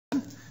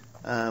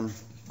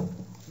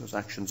Those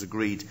actions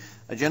agreed.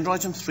 Agenda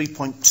item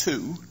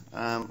 3.2,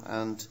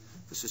 and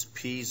this is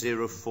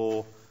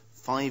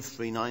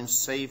P04539,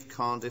 Save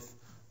Cardiff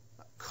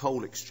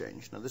Coal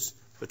Exchange. Now, this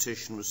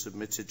petition was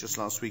submitted just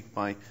last week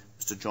by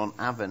Mr. John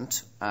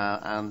Avant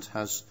and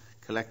has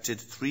collected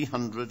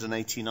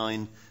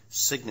 389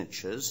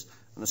 signatures.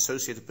 An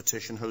associated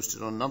petition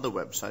hosted on another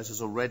website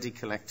has already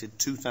collected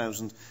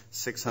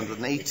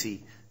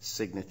 2,680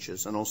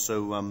 signatures. And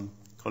also,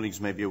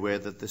 colleagues may be aware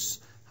that this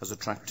has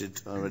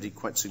attracted already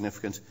quite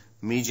significant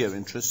media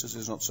interest. This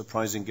is not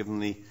surprising given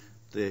the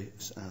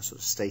sort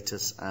of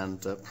status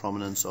and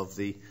prominence of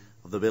the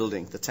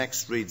building. The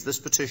text reads, "This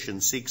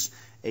petition seeks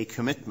a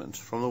commitment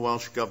from the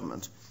Welsh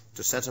Government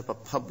to set up a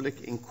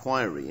public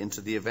inquiry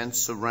into the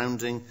events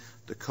surrounding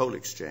the coal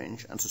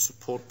exchange and to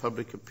support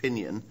public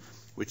opinion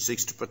which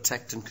seeks to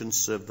protect and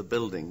conserve the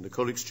building. The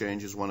coal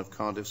exchange is one of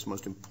Cardiff's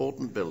most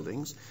important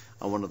buildings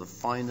and one of the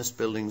finest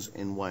buildings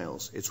in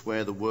Wales. It's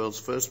where the world's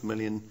first £1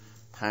 million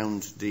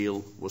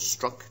deal was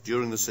struck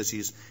during the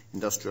city's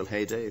industrial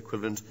heyday,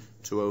 equivalent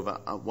to over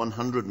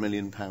 £100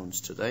 million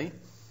today.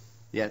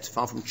 Yet,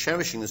 far from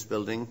cherishing this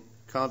building,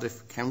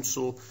 Cardiff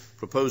Council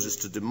proposes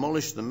to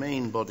demolish the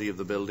main body of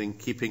the building,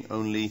 keeping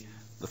only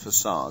the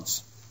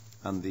facades."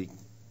 And the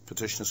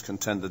petitioners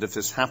contend that if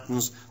this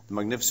happens, the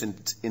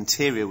magnificent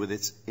interior with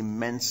its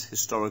immense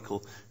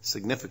historical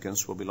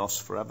significance will be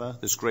lost forever.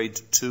 This Grade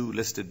 2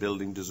 listed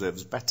building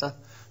deserves better,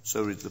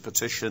 so reads the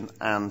petition,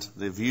 and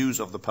the views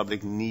of the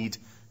public need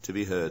to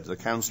be heard. The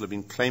council have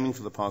been claiming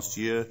for the past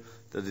year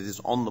that it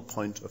is on the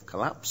point of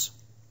collapse.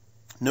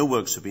 No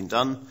works have been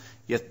done,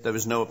 yet there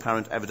is no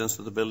apparent evidence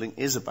that the building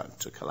is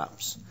about to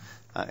collapse.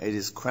 It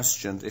is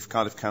questioned if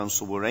Cardiff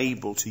Council were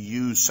able to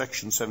use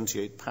Section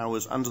 78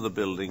 powers under the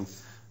Building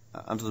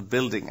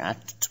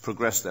Act to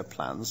progress their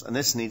plans, and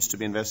this needs to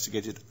be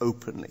investigated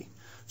openly.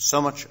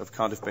 So much of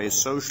Cardiff Bay's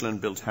social and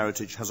built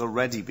heritage has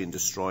already been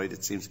destroyed,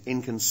 it seems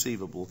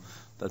inconceivable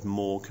that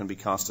more can be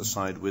cast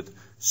aside with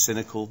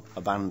cynical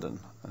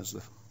abandon. As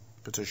the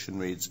petition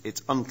reads,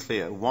 it's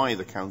unclear why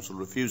the council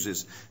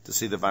refuses to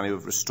see the value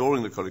of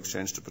restoring the coal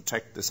exchange to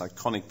protect this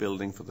iconic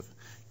building for the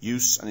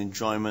use and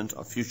enjoyment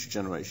of future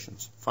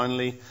generations.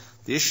 Finally,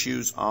 the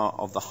issues are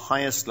of the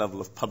highest level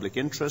of public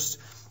interest,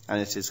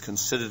 and it is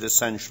considered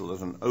essential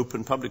that an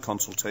open public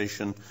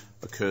consultation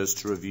occurs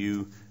to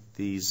review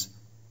these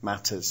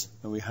matters.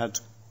 And we had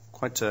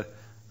quite a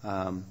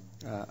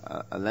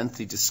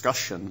lengthy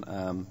discussion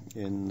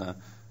in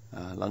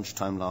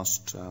lunchtime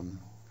last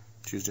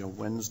Tuesday or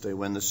Wednesday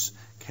when this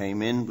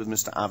came in with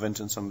Mr. Avant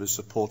and some of his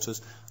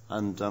supporters,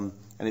 and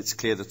it's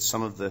clear that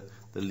some of the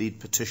lead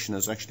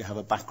petitioners actually have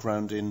a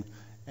background in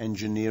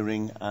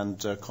engineering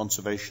and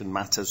conservation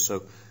matters,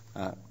 so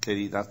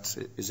clearly that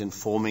is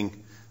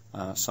informing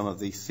some of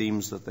the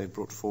themes that they've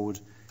brought forward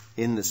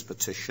in this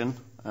petition.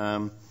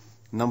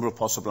 Number of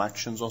possible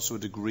actions, also a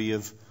degree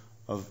of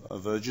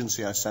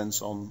urgency, I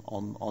sense,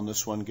 on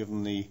this one,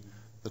 given the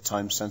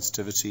time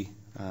sensitivity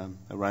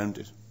around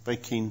it. Very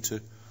keen to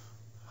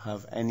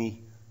have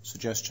any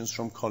suggestions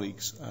from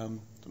colleagues.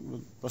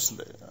 Russell,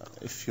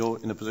 if you're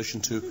in a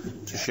position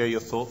to share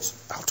your thoughts.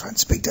 I'll try and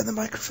speak down the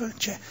microphone,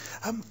 Chair.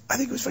 I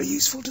think it was very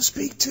useful to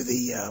speak to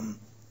the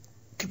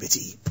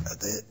committee,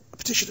 the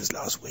petitioners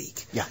last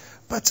week. Yeah.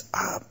 But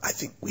I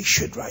think we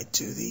should write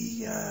to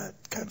the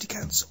County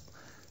Council,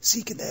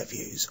 seeking their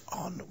views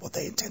on what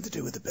they intend to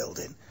do with the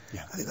building.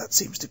 Yeah. I think that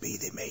seems to be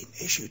the main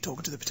issue,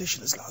 talking to the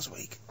petitioners last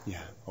week.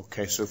 Yeah.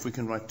 Okay. So if we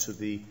can write to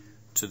the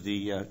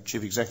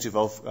Chief Executive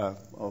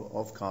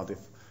of Cardiff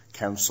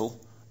Council,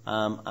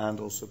 and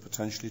also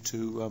potentially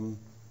to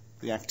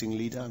the acting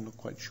leader. I'm not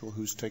quite sure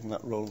who's taking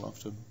that role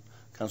after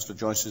Councillor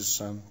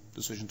Joyce's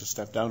decision to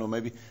step down, or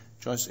maybe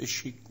Joyce, is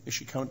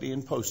she currently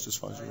in post as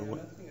far as you're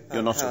aware?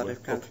 You're not aware.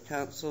 County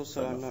Council,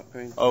 so I'm not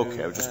going to.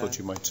 Okay, I just thought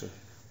you might have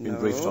been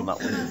briefed on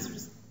that one.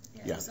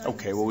 Yeah.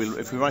 Okay. Well,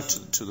 if we write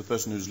to the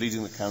person who's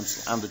leading the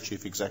council and the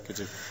chief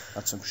executive,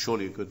 that's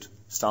surely a good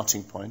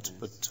starting point.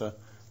 But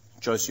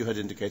Joyce, you had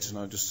indicated, and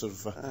I just sort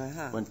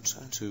of went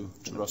to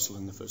Russell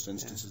in the first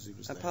instance as he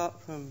was there. Apart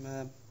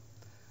from,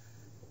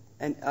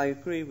 and I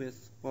agree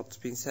with what's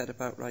been said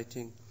about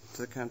writing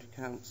to the County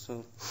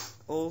Council.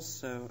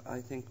 Also, I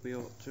think we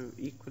ought to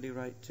equally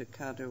write to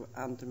Cadw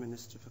and the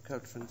Minister for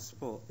Culture and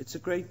Sport. It's a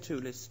Grade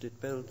 2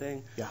 listed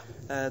building. Yeah.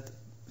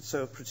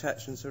 So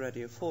protection's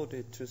already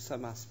afforded to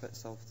some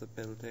aspects of the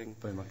building.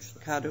 Very much so.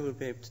 Cadw will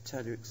be able to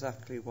tell you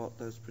exactly what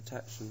those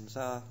protections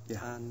are,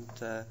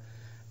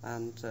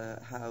 and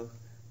how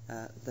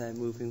they're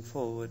moving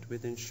forward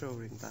with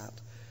ensuring that.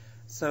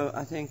 So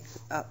I think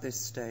at this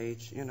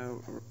stage,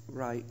 you're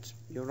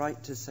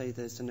right to say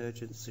there's an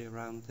urgency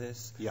around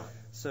this. Yeah.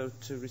 So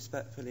to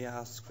respectfully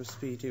ask for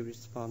speedy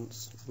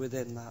response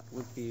within that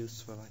would be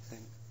useful, I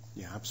think.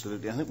 Yeah,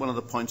 absolutely. I think one of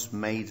the points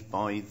made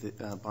by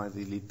the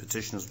lead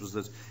petitioners was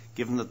that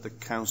given that the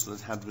council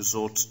had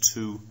resort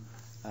to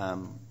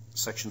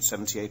Section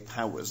 78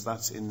 powers,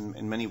 that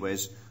in many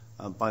ways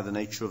by the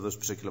nature of those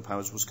particular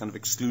powers, was kind of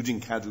excluding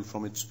CADU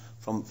from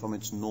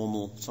its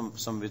normal, some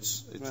of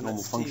its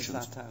normal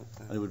functions.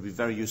 And it would be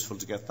very useful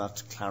to get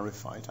that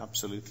clarified,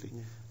 absolutely.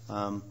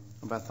 Yeah.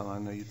 Beth, I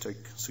know you take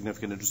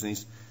significant interest in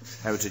these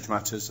heritage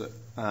matters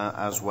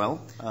as well.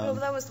 Well,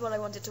 that was what I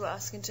wanted to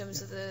ask in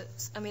terms of the...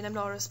 I mean, I'm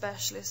not a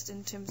specialist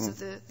in terms of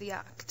the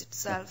Act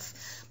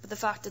itself, but the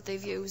fact that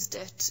they've used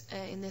it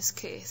in this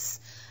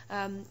case,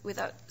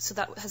 so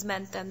that has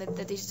meant then that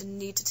they didn't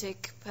need to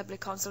take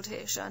public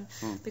consultation,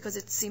 because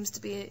it seems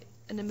to be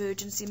an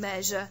emergency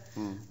measure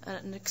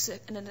and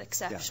an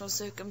exceptional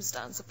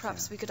circumstance. So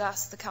perhaps we could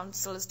ask the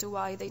council as to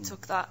why they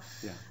took that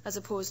as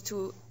opposed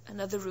to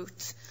another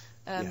route.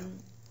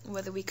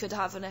 Whether we could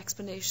have an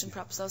explanation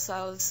perhaps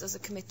ourselves as a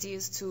committee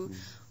as to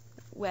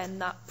when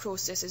that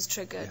process is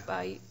triggered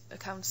by a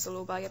council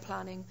or by a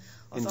planning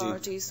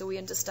authority. Indeed. So we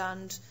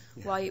understand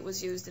why it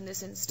was used in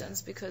this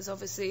instance, because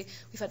obviously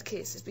we've had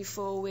cases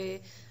before where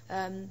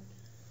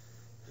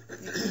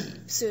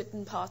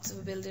certain parts of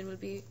a building will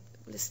be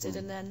listed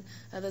and then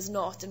others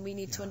not, and we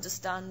need to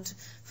understand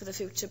for the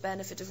future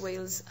benefit of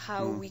Wales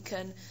how we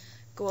can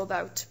go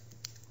about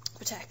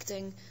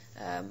protecting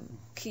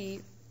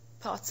key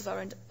parts of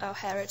our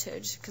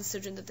heritage,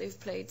 considering that they've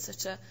played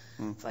such a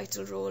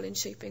vital role in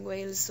shaping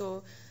Wales.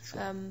 So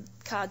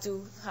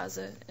CADU has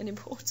an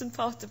important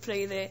part to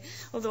play there,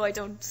 although I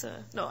don't...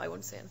 no, I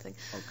won't say anything.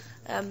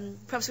 Okay.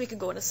 Perhaps we could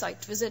go on a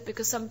site visit,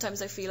 because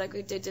sometimes I feel like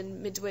we did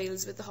in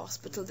Mid-Wales with the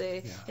hospital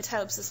there. Yeah. It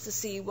helps us to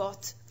see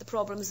what the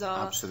problems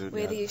are,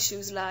 where the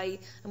issues lie,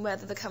 and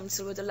whether the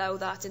council would allow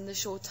that in the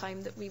short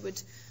time that we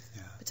would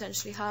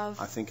potentially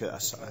have. I think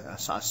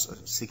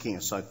seeking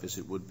a site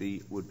visit would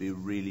be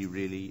really,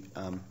 really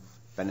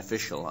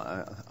beneficial.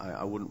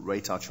 I wouldn't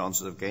rate our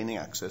chances of gaining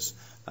access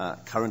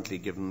currently,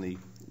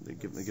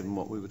 given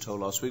what we were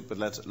told last week. But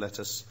let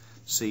us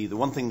see. The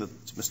one thing that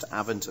Mr.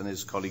 Avant and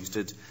his colleagues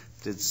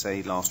did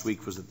say last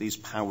week was that these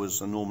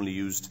powers are normally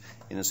used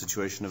in a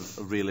situation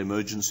of real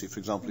emergency. For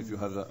example, if you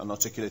have an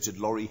articulated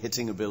lorry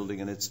hitting a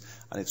building and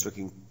it's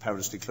looking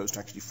perilously close to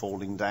actually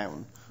falling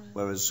down,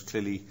 whereas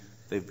clearly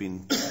they've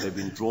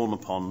been drawn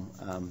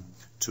upon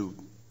to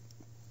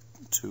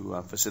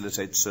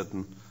facilitate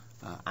certain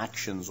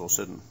actions or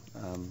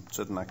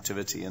certain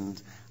activity,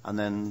 and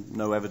then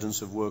no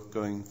evidence of work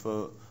going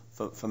for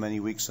many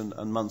weeks and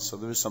months. So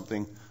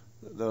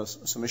there are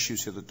some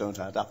issues here that don't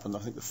add up. And I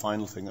think the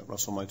final thing that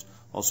Russell might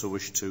also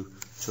wish to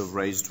have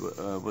raised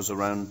was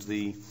around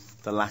the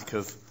lack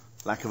of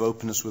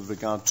openness with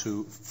regard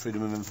to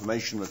freedom of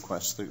information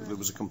requests. There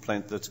was a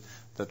complaint that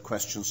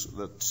questions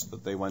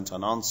that they went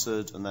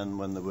unanswered, and then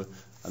when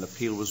an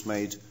appeal was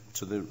made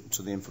to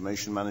the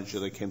information manager,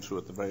 they came through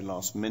at the very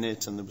last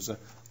minute, and there was a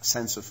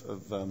sense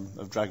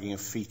of dragging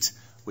of feet,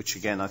 which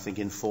again I think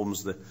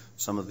informs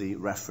some of the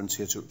reference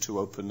here to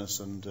openness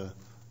and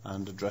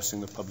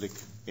addressing the public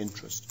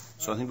interest.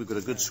 So I think we've got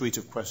a good suite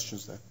of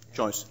questions there.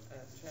 Joyce.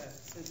 Chair,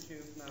 since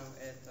you've now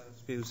aired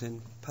those views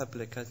in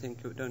public, I think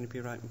it would only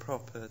be right and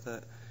proper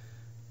that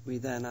we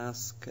then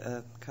ask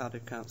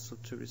Cardiff Council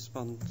to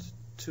respond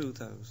to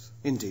those.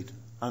 Indeed,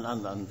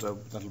 and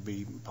that'll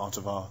be part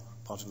of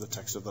the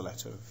text of the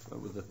letter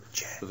with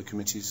the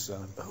committee's.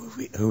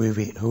 Who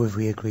have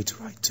we agreed to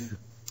write to?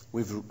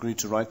 We've agreed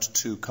to write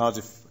to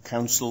Cardiff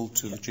Council,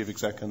 to the Chief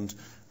Exec and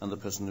the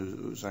person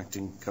who's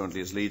acting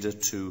currently as leader,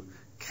 to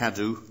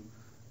CADU,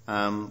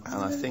 and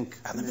I think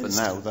for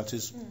now that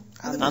is,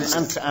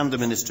 and the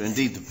Minister,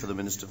 indeed for the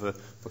Minister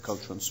for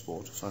Culture and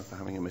Sport. Sorry for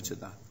having omitted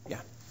that.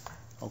 Yeah.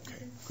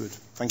 Okay, good.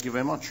 Thank you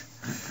very much.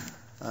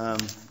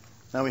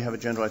 Now we have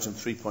agenda item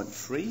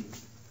 3.3.